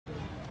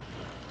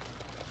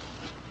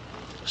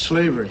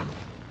Slavery.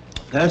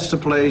 That's the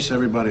place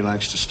everybody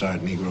likes to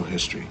start Negro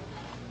history.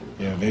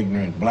 You have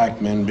ignorant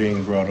black men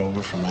being brought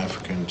over from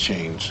Africa in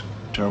chains.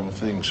 Terrible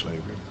thing,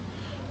 slavery.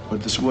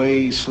 But this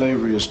way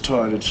slavery is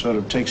taught, it sort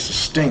of takes the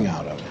sting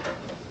out of it.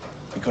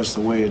 Because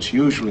the way it's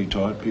usually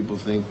taught, people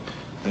think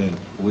that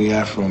we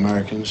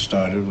Afro-Americans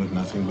started with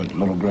nothing but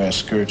little grass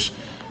skirts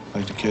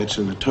like the kids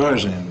in the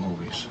Tarzan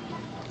movies.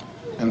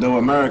 And though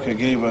America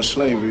gave us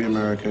slavery,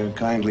 America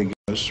kindly gave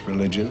us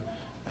religion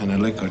and a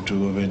lick or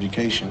two of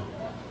education.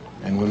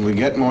 And when we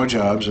get more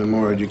jobs and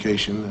more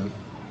education, then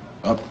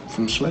up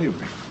from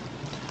slavery.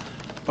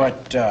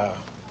 But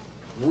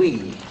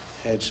we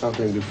had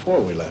something before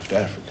we left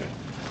Africa,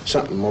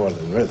 something more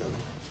than rhythm.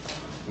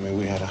 I mean,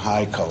 we had a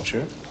high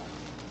culture.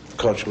 The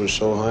culture was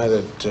so high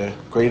that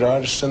great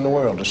artists in the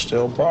world are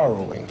still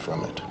borrowing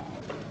from it.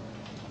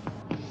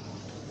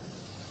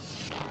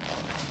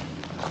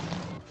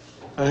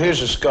 Now,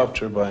 here's a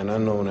sculpture by an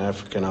unknown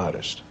African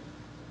artist.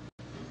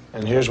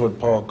 And here's what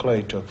Paul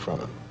Klee took from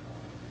him.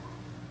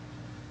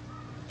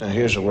 Now,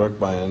 here's a work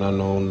by an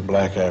unknown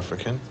black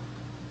African,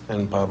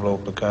 and Pablo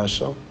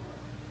Picasso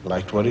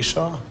liked what he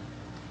saw.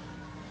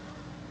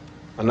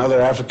 Another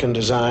African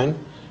design,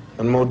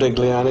 and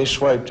Modigliani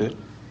swiped it,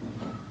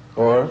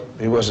 or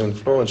he was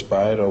influenced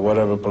by it, or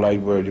whatever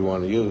polite word you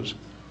want to use.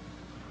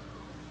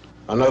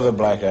 Another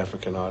black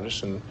African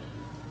artist, and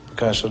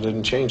Picasso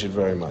didn't change it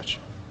very much.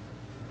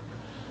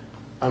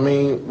 I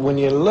mean, when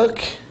you look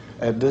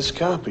at this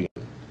copy,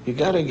 you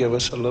got to give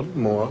us a little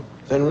more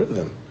than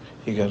rhythm.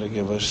 You got to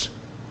give us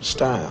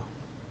style.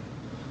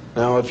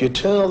 Now, if you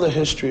tell the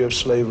history of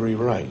slavery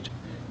right,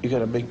 you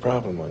got a big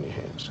problem on your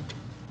hands.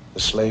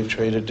 The slave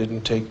trader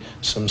didn't take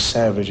some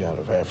savage out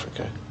of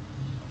Africa.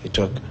 He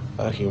took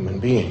a human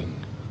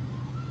being.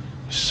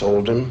 He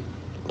sold him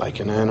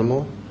like an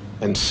animal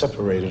and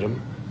separated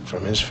him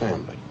from his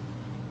family.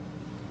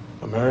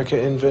 America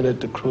invented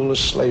the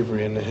cruelest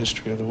slavery in the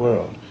history of the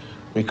world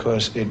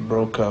because it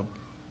broke up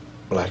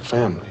black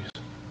families.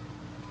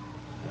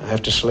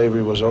 After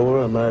slavery was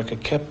over, America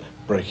kept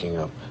breaking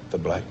up the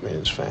black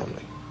man's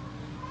family.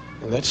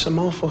 And that's some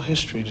awful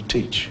history to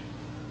teach.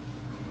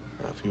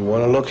 Now, if you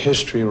want to look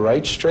history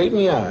right straight in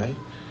the eye,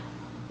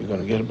 you're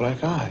going to get a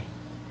black eye.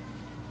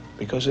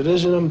 Because it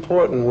isn't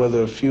important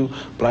whether a few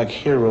black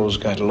heroes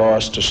got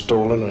lost or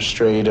stolen or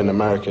strayed in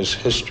America's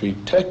history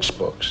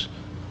textbooks.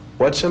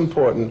 What's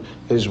important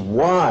is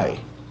why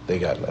they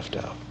got left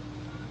out.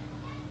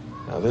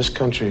 Now, this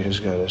country has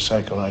got a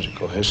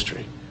psychological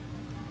history.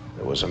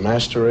 There was a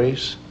master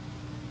race,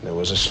 and there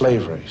was a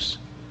slave race.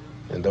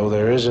 And though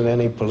there isn't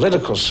any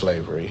political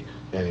slavery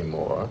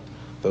anymore,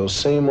 those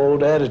same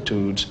old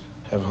attitudes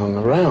have hung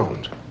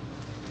around.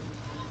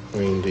 I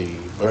mean, the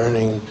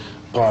burning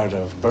part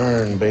of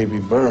Burn, Baby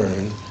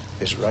Burn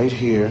is right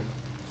here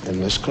in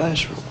this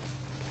classroom.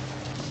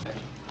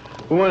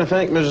 We want to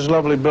thank Mrs.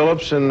 Lovely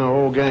Billups and the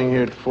whole gang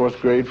here at the 4th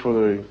grade for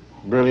the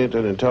brilliant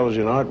and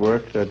intelligent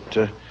artwork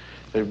that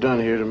they've done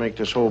here to make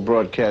this whole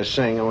broadcast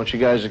sing. I want you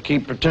guys to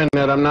keep pretending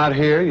that I'm not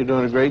here. You're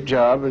doing a great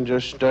job, and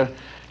just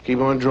keep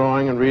on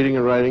drawing and reading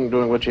and writing,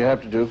 doing what you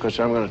have to do,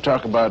 because I'm going to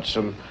talk about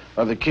some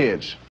other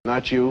kids.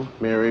 Not you,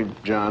 Mary,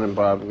 John, and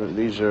Bob.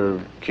 These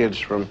are kids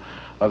from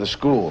other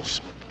schools.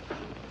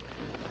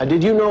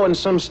 Did you know in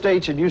some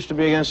states it used to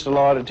be against the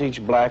law to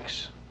teach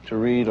blacks to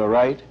read or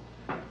write?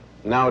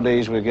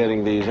 Nowadays we're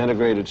getting these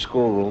integrated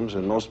schoolrooms,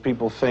 and most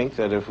people think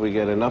that if we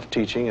get enough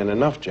teaching and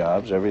enough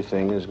jobs,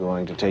 everything is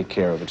going to take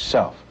care of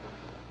itself.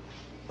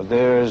 But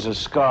there is a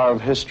scar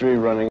of history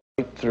running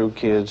right through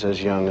kids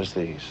as young as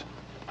these.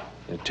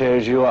 It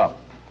tears you up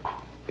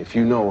if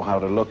you know how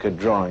to look at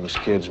drawings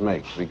kids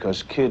make,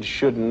 because kids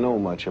shouldn't know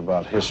much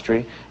about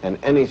history and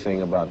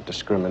anything about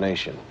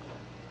discrimination.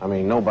 I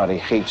mean, nobody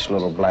hates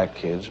little black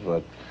kids,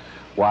 but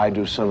why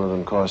do some of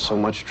them cause so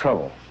much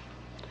trouble?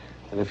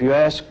 And if you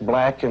ask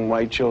black and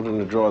white children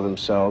to draw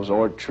themselves,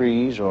 or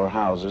trees, or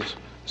houses,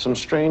 some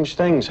strange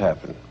things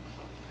happen.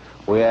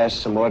 We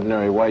asked some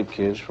ordinary white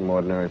kids from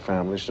ordinary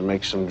families to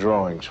make some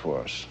drawings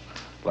for us.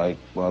 Like,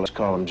 well, let's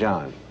call him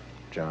John.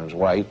 John's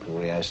white, and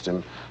we asked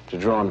him to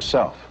draw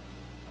himself.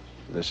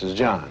 This is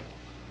John.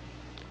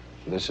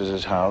 This is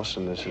his house,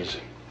 and this is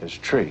his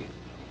tree.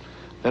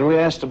 Then we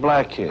asked a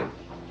black kid,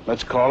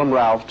 let's call him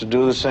Ralph, to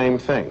do the same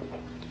thing.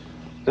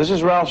 This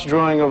is Ralph's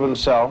drawing of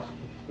himself.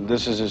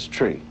 This is his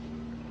tree.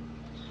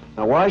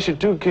 Now, why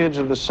should two kids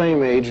of the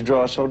same age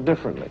draw so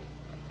differently?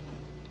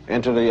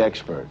 Enter the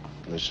expert.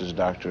 This is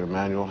Dr.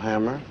 Emmanuel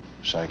Hammer,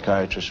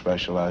 psychiatrist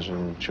specializing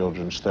in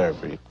children's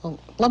therapy. Well,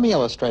 let me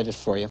illustrate it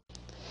for you.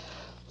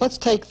 Let's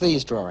take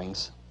these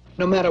drawings.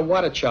 No matter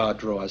what a child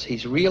draws,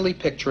 he's really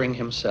picturing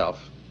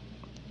himself.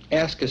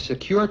 Ask a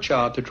secure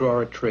child to draw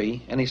a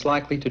tree, and he's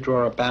likely to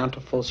draw a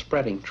bountiful,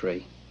 spreading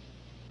tree.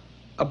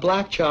 A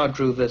black child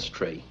drew this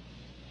tree,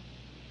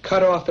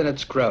 cut off in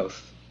its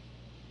growth,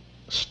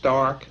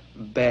 stark,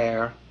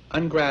 bare,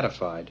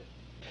 ungratified.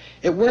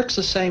 It works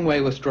the same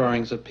way with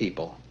drawings of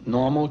people.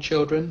 Normal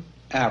children,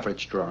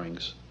 average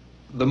drawings.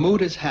 The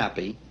mood is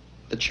happy,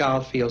 the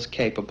child feels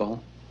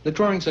capable, the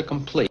drawings are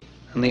complete,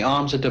 and the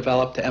arms are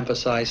developed to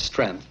emphasize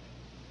strength.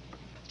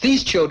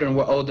 These children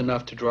were old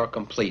enough to draw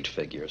complete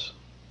figures.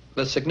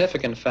 The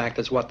significant fact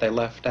is what they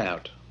left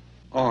out: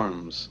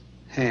 arms,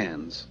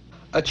 hands.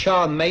 A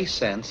child may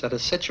sense that a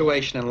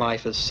situation in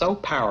life is so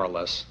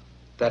powerless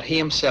that he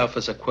himself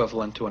is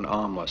equivalent to an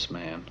armless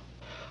man.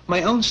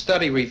 My own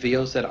study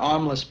reveals that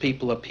armless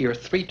people appear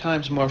 3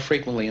 times more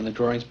frequently in the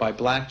drawings by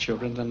black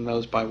children than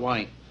those by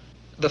white.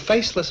 The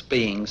faceless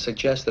beings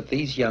suggest that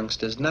these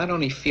youngsters not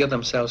only feel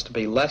themselves to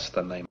be less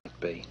than they might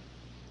be,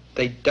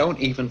 they don't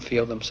even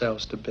feel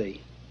themselves to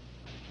be.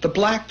 The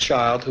black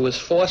child who is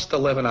forced to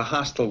live in a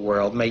hostile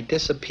world may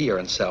disappear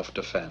in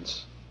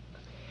self-defense.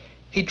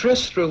 He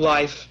drifts through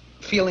life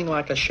feeling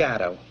like a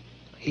shadow.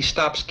 He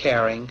stops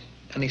caring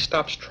and he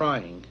stops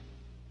trying.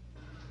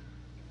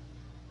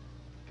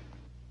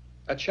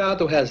 A child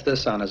who has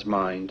this on his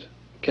mind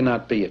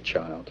cannot be a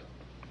child.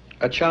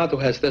 A child who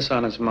has this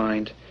on his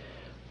mind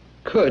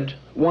could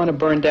want to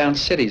burn down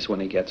cities when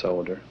he gets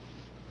older.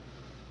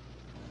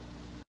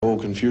 The whole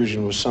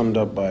confusion was summed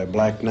up by a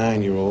black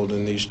 9-year-old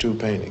in these 2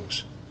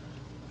 paintings.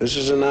 This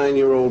is a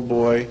 9-year-old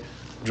boy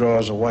who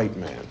draws a white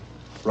man,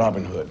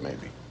 Robin Hood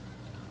maybe.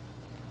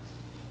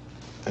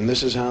 And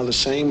this is how the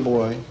same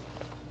boy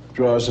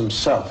draws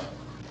himself.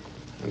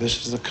 And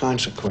this is the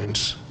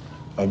consequence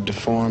of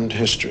deformed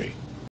history.